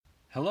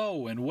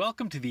Hello, and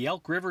welcome to the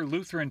Elk River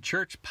Lutheran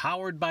Church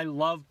Powered by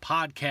Love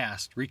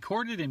podcast,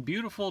 recorded in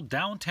beautiful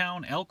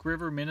downtown Elk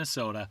River,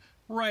 Minnesota,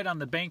 right on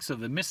the banks of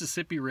the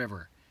Mississippi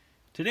River.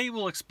 Today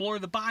we'll explore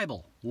the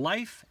Bible,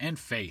 life, and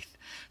faith.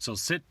 So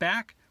sit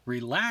back,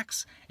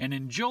 relax, and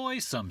enjoy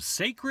some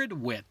sacred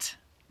wit.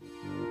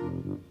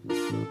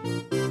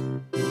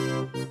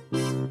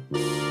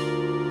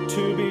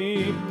 To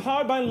be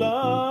powered by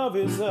love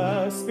is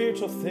a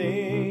spiritual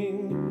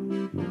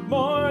thing,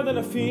 more than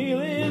a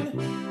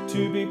feeling.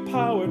 To be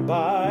powered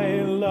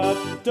by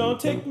love. Don't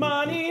take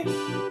money,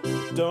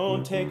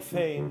 don't take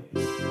fame,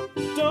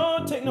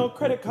 don't take no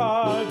credit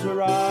card to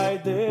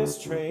ride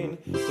this train.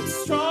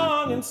 It's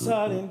strong and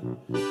sudden,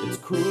 it's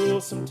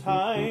cruel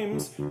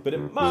sometimes, but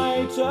it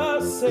might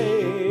just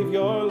save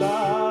your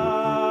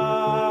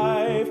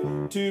life.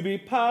 To be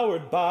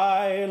powered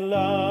by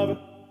love.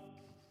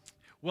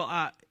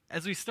 Well,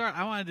 as we start,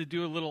 I wanted to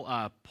do a little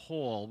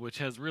poll, which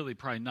has really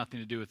probably nothing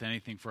to do with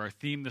anything for our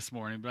theme this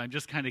morning, but I'm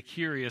just kind of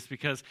curious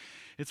because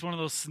it's one of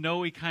those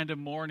snowy kind of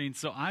mornings.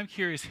 So I'm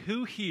curious,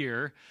 who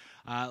here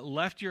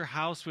left your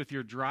house with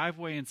your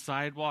driveway and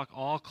sidewalk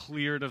all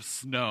cleared of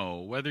snow?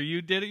 Whether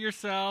you did it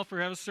yourself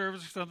or have a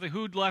service or something,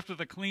 who left with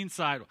a clean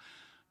sidewalk?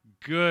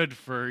 Good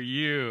for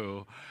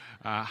you.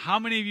 How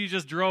many of you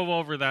just drove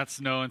over that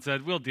snow and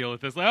said, we'll deal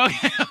with this? Like,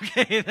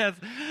 okay, that's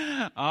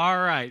all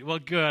right. Well,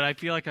 good. I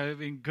feel like I'm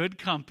in good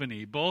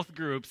company. Both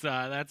groups,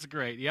 that's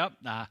great. Yep.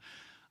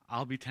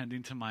 I'll be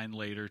tending to mine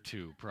later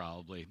too,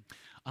 probably.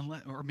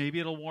 Or maybe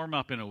it'll warm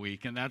up in a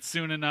week, and that's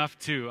soon enough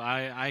too.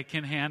 I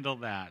can handle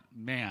that.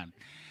 Man.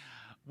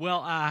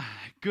 Well,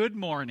 good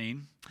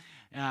morning.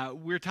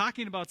 We're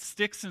talking about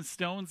sticks and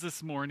stones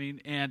this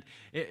morning, and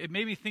it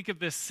made me think of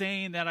this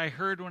saying that I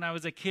heard when I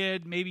was a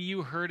kid. Maybe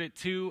you heard it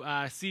too.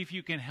 See if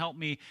you can help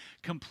me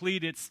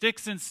complete it.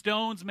 Sticks and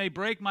stones may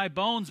break my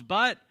bones,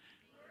 but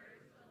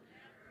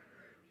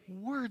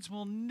words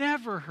will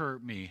never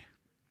hurt me.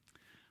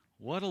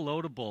 What a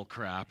load of bull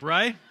crap,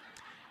 right?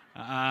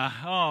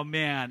 Oh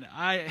man,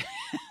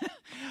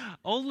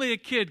 only a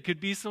kid could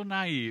be so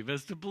naive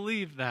as to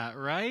believe that,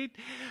 right?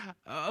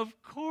 Of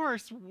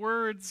course,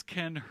 words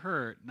can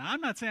hurt. Now,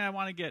 I'm not saying I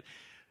want to get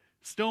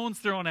stones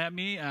thrown at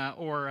me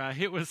or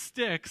hit with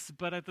sticks,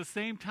 but at the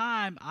same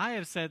time, I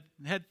have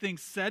had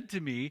things said to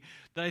me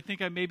that I think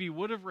I maybe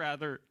would have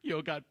rather,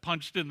 got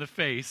punched in the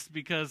face,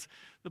 because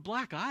the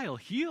black eye will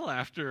heal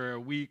after a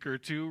week or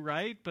two,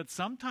 right? But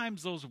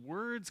sometimes those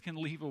words can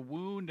leave a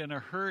wound and a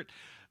hurt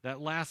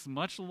that lasts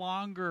much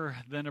longer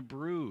than a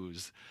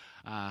bruise.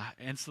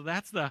 And so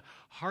that's the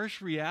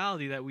harsh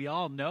reality that we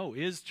all know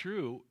is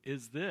true,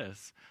 is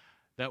this,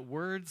 that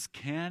words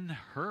can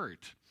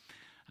hurt.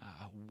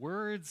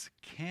 Words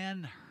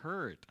can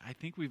hurt. I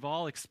think we've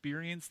all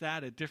experienced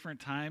that at different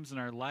times in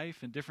our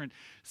life, in different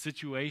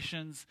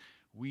situations.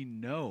 We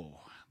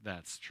know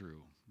that's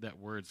true, that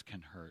words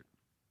can hurt.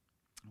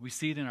 We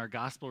see it in our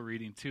gospel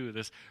reading, too,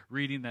 this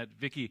reading that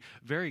Vicki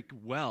very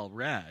well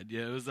read.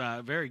 It was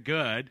very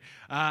good.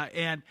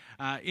 And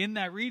in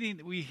that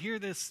reading, we hear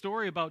this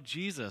story about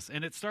Jesus.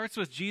 And it starts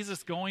with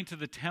Jesus going to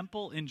the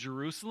temple in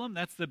Jerusalem.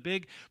 That's the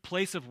big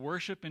place of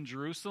worship in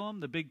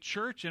Jerusalem, the big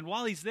church. And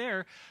while he's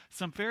there,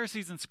 some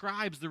Pharisees and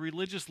scribes, the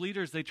religious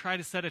leaders, they try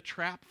to set a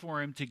trap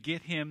for him to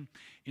get him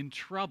in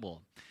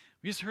trouble.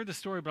 We just heard the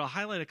story, but I'll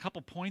highlight a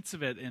couple points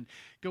of it and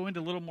go into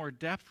a little more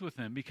depth with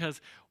him, because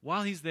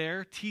while he's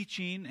there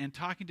teaching and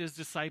talking to his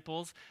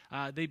disciples,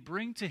 they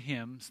bring to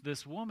him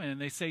this woman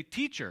and they say,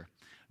 "Teacher,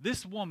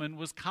 this woman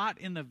was caught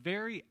in the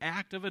very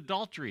act of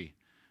adultery.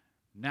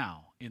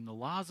 Now, in the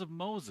laws of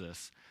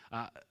Moses,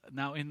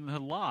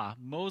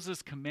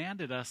 Moses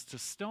commanded us to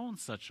stone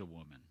such a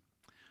woman.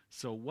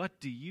 So what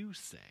do you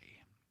say?"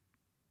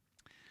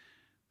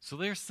 So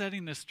they're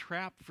setting this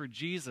trap for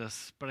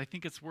Jesus, but I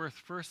think it's worth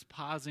first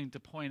pausing to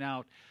point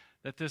out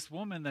that this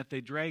woman that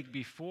they drag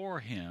before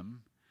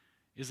him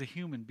is a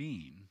human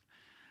being.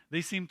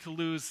 They seem to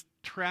lose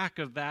track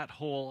of that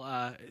whole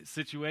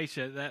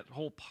situation, that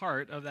whole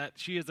part of that.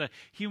 She is a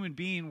human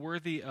being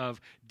worthy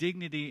of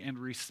dignity and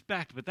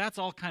respect, but that's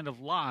all kind of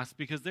lost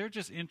because they're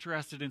just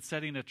interested in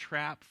setting a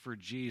trap for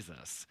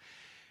Jesus.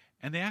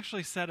 And they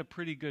actually set a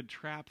pretty good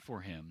trap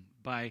for him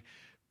by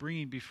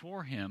bringing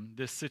before him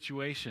this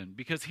situation.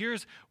 Because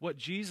here's what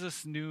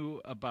Jesus knew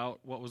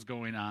about what was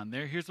going on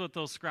there. Here's what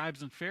those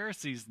scribes and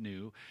Pharisees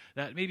knew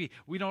that maybe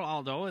we don't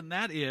all know, and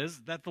that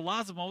is that the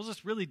laws of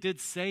Moses really did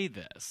say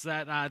this,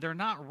 that they're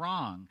not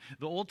wrong.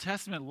 The Old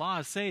Testament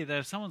laws say that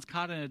if someone's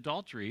caught in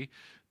adultery,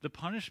 the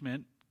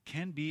punishment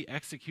can be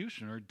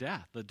execution or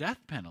death, the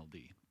death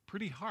penalty.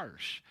 Pretty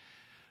harsh.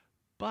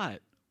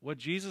 But what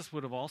Jesus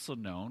would have also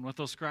known, what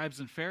those scribes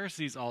and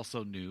Pharisees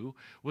also knew,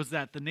 was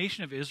that the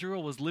nation of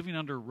Israel was living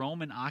under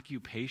Roman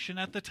occupation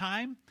at the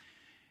time.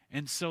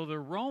 And so the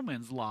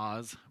Romans'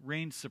 laws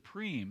reigned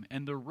supreme.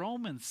 And the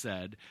Romans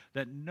said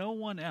that no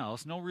one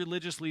else, no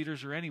religious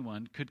leaders or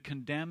anyone, could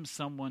condemn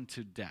someone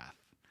to death.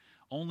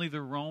 Only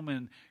the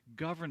Roman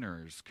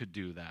governors could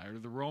do that, or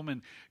the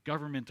Roman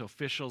government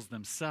officials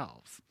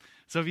themselves.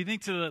 So if you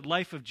think to the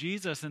life of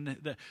Jesus and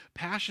the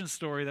Passion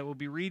story that we'll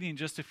be reading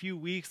just a few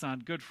weeks on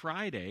Good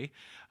Friday,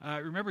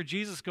 remember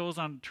Jesus goes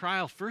on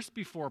trial first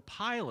before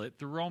Pilate,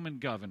 the Roman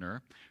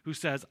governor, who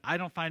says, I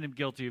don't find him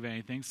guilty of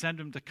anything. Send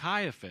him to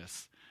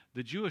Caiaphas,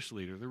 the Jewish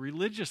leader, the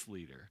religious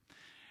leader.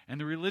 And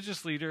the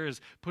religious leader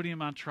is putting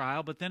him on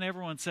trial, but then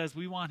everyone says,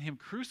 we want him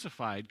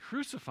crucified,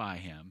 crucify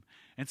him.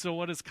 And so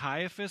what does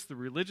Caiaphas, the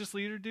religious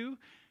leader, do?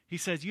 He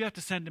says, you have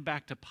to send him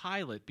back to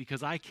Pilate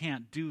because I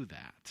can't do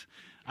that.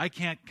 I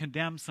can't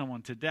condemn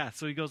someone to death.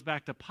 So he goes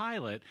back to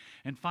Pilate,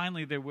 and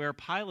finally they wear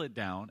Pilate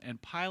down,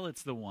 and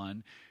Pilate's the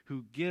one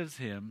who gives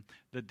him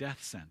the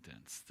death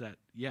sentence, that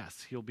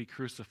yes, he'll be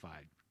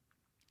crucified.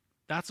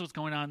 That's what's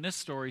going on in this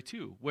story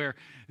too, where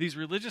these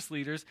religious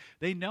leaders,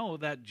 they know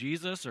that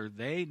Jesus or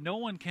no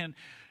one can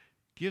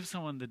give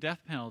someone the death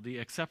penalty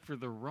except for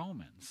the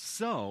Romans.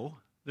 So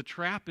the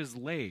trap is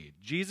laid.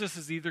 Jesus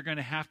is either going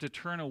to have to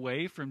turn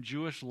away from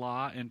Jewish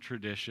law and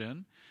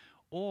tradition,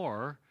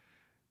 or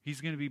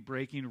he's going to be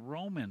breaking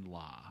Roman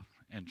law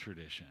and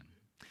tradition.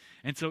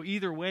 And so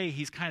either way,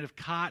 he's kind of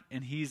caught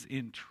and he's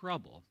in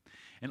trouble.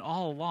 And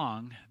all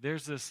along,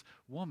 there's this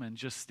woman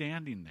just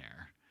standing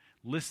there,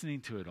 listening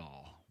to it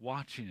all,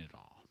 watching it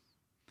all.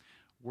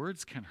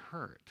 Words can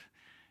hurt.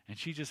 And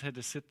she just had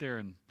to sit there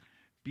and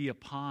be a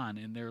pawn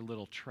in their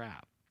little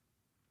trap.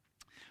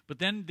 But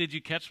then did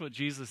you catch what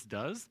Jesus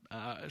does?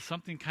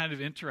 Something kind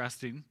of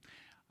interesting.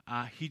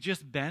 He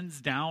just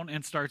bends down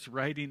and starts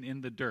writing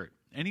in the dirt.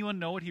 Anyone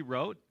know what he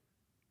wrote?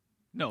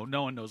 No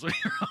one knows what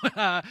he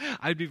wrote.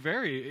 I'd be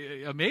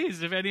very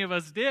amazed if any of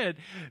us did,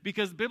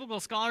 because biblical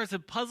scholars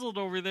have puzzled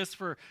over this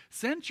for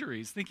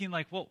centuries, thinking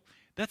like, well,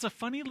 that's a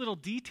funny little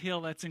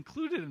detail that's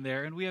included in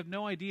there, and we have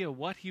no idea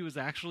what he was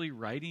actually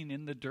writing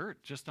in the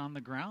dirt, just on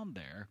the ground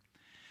there.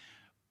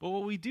 But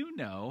what we do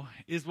know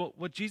is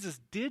what Jesus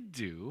did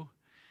do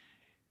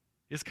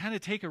is kind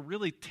of take a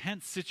really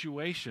tense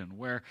situation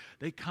where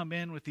they come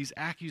in with these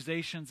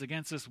accusations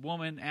against this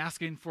woman,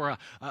 asking for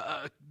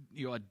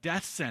a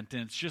death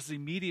sentence just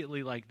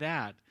immediately like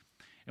that.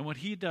 And what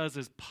he does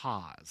is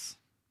pause.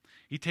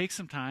 He takes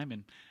some time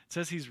and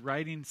says he's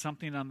writing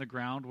something on the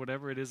ground,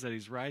 whatever it is that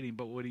he's writing,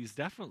 but what he's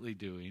definitely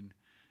doing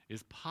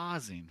is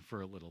pausing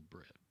for a little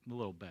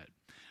bit.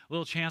 A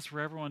little chance for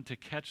everyone to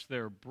catch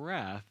their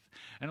breath,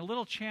 and a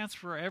little chance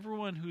for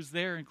everyone who's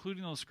there,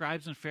 including those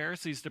scribes and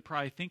Pharisees, to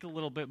probably think a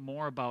little bit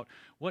more about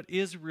what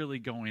is really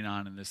going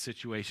on in this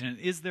situation, and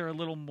is there a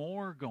little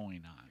more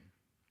going on?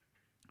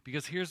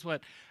 Because here's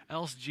what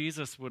else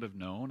Jesus would have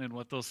known, and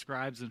what those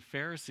scribes and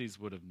Pharisees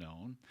would have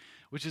known,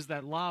 which is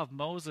that law of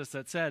Moses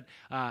that said,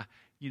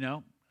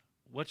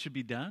 what should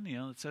be done?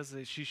 It says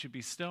that she should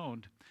be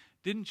stoned.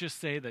 Didn't just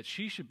say that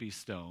she should be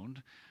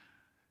stoned.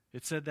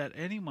 It said that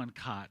anyone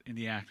caught in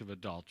the act of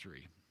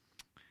adultery.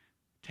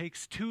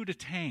 Takes two to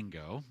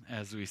tango,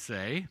 as we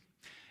say.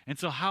 And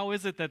so how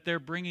is it that they're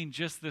bringing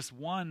just this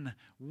one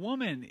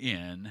woman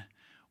in?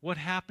 What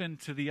happened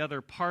to the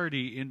other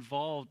party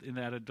involved in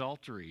that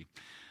adultery?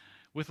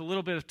 With a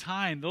little bit of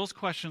time, those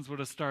questions would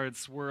have started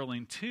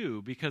swirling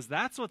too, because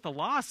that's what the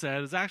law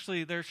said, is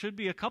actually there should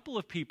be a couple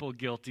of people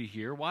guilty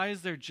here. Why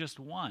is there just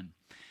one?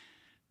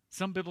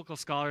 Some biblical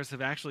scholars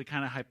have actually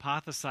kind of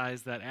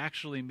hypothesized that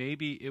actually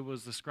maybe it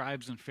was the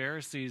scribes and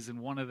Pharisees and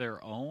one of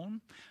their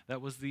own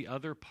that was the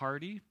other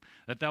party,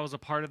 that was a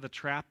part of the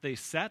trap they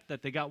set,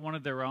 that they got one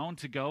of their own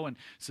to go and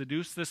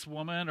seduce this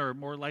woman, or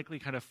more likely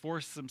kind of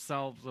force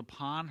themselves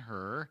upon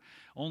her,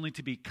 only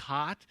to be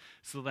caught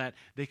so that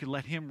they could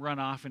let him run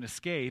off and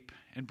escape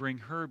and bring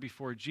her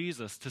before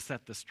Jesus to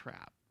set this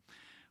trap.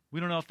 We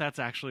don't know if that's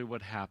actually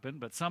what happened,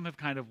 but some have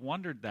kind of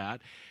wondered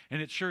that.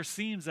 And it sure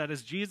seems that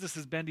as Jesus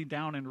is bending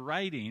down and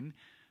writing,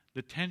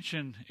 the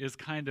tension is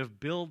kind of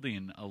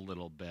building a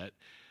little bit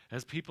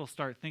as people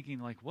start thinking,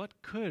 like, what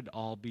could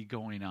all be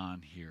going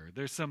on here?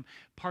 There's some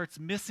parts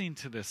missing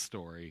to this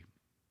story.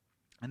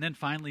 And then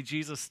finally,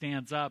 Jesus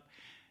stands up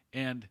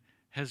and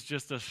has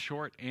just a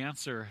short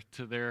answer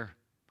to their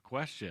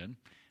question,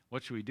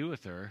 what should we do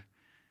with her?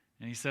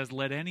 And he says,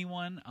 let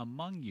anyone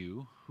among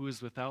you who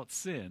is without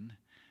sin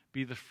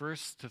be the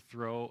first to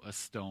throw a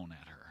stone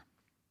at her.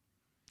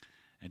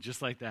 And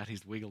just like that,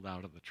 he's wiggled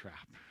out of the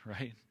trap,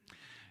 right?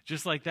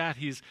 Just like that,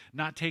 he's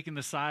not taking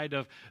the side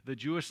of the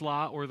Jewish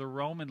law or the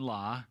Roman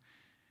law.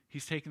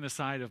 He's taking the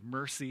side of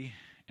mercy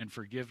and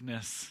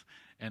forgiveness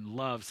and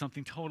love,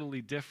 something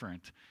totally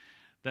different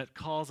that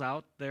calls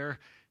out their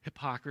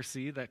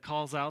hypocrisy, that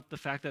calls out the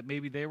fact that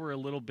maybe they were a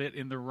little bit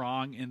in the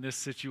wrong in this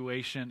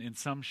situation in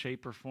some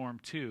shape or form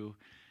too.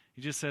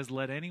 He just says,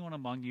 let anyone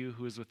among you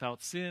who is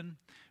without sin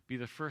be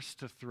the first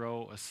to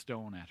throw a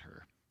stone at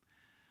her.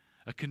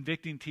 A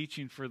convicting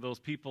teaching for those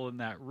people in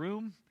that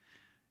room,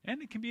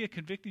 and it can be a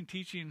convicting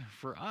teaching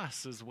for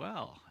us as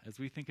well, as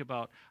we think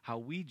about how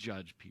we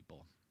judge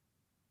people.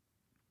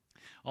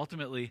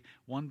 Ultimately,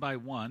 one by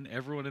one,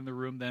 everyone in the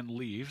room then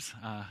leaves.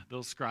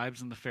 Those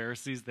scribes and the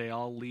Pharisees, they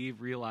all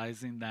leave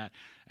realizing that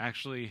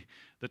actually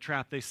the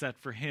trap they set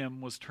for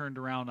him was turned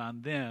around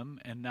on them,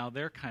 and now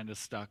they're kind of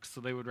stuck,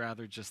 so they would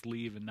rather just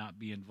leave and not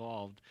be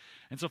involved.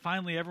 And so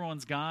finally,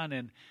 everyone's gone,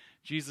 and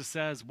Jesus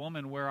says,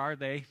 "Woman, where are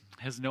they?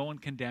 Has no one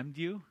condemned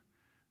you?"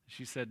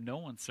 She said, "No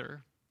one,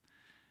 sir."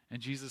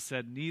 And Jesus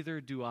said,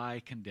 "Neither do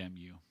I condemn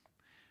you.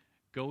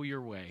 Go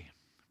your way.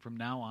 From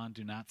now on,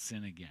 do not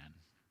sin again."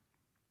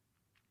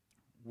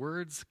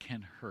 Words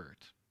can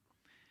hurt.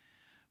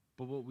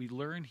 But what we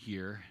learn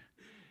here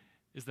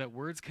is that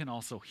words can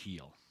also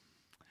heal.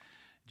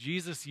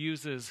 Jesus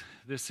uses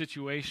this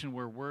situation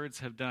where words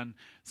have done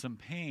some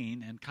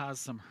pain and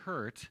caused some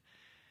hurt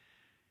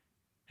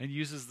and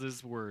uses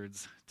these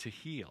words to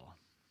heal.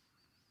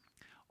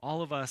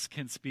 All of us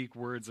can speak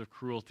words of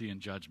cruelty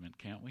and judgment,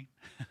 can't we?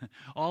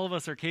 All of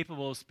us are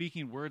capable of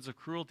speaking words of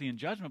cruelty and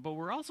judgment, but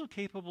we're also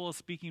capable of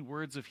speaking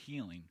words of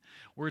healing,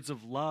 words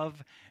of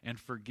love and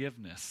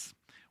forgiveness,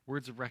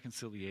 words of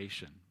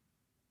reconciliation.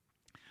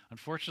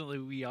 Unfortunately,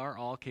 we are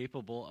all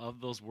capable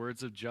of those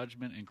words of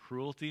judgment and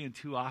cruelty, and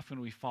too often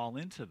we fall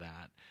into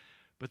that.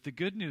 But the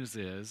good news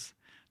is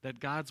that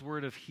God's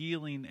word of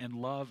healing and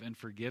love and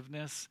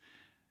forgiveness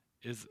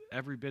is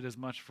every bit as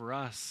much for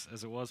us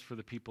as it was for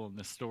the people in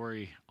this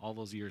story all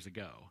those years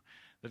ago.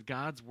 That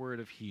God's word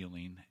of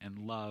healing and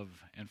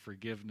love and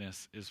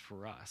forgiveness is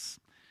for us.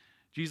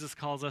 Jesus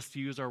calls us to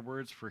use our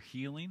words for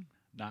healing,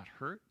 not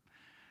hurt.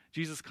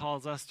 Jesus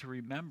calls us to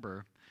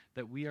remember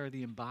that we are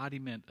the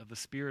embodiment of the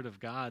Spirit of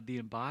God, the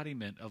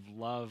embodiment of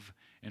love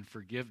and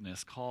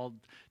forgiveness,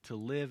 called to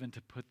live and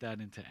to put that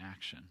into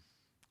action.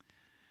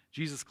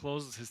 Jesus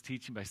closes his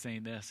teaching by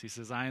saying this. He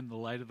says, "I am the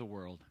light of the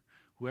world.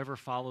 Whoever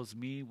follows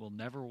me will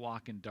never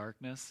walk in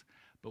darkness,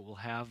 but will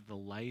have the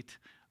light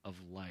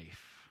of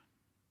life."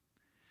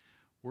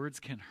 Words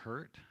can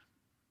hurt,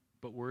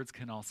 but words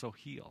can also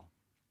heal.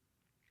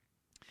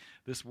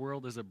 This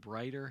world is a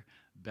brighter,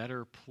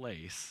 better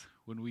place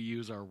when we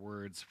use our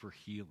words for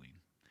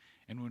healing,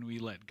 and when we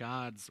let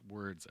God's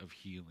words of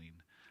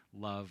healing,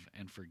 love,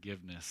 and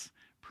forgiveness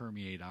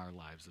permeate our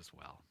lives as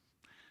well.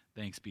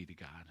 Thanks be to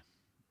God.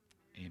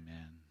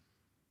 Amen.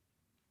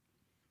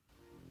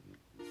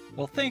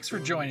 Well, thanks for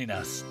joining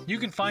us. You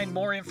can find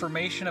more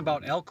information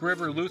about Elk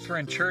River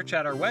Lutheran Church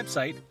at our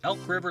website,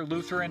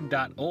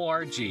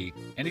 elkriverlutheran.org.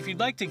 And if you'd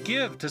like to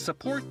give to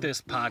support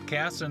this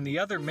podcast and the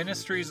other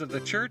ministries of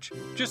the church,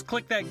 just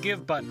click that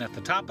Give button at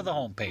the top of the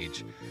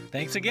homepage.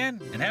 Thanks again,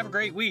 and have a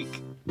great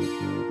week.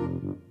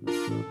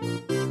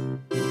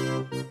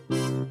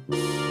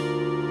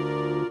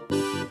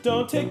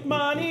 Don't take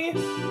money,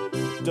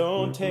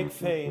 don't take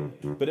fame,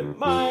 but it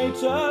might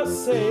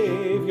just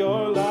save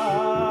your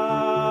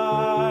life.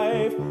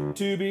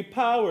 To be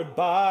powered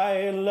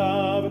by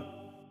love.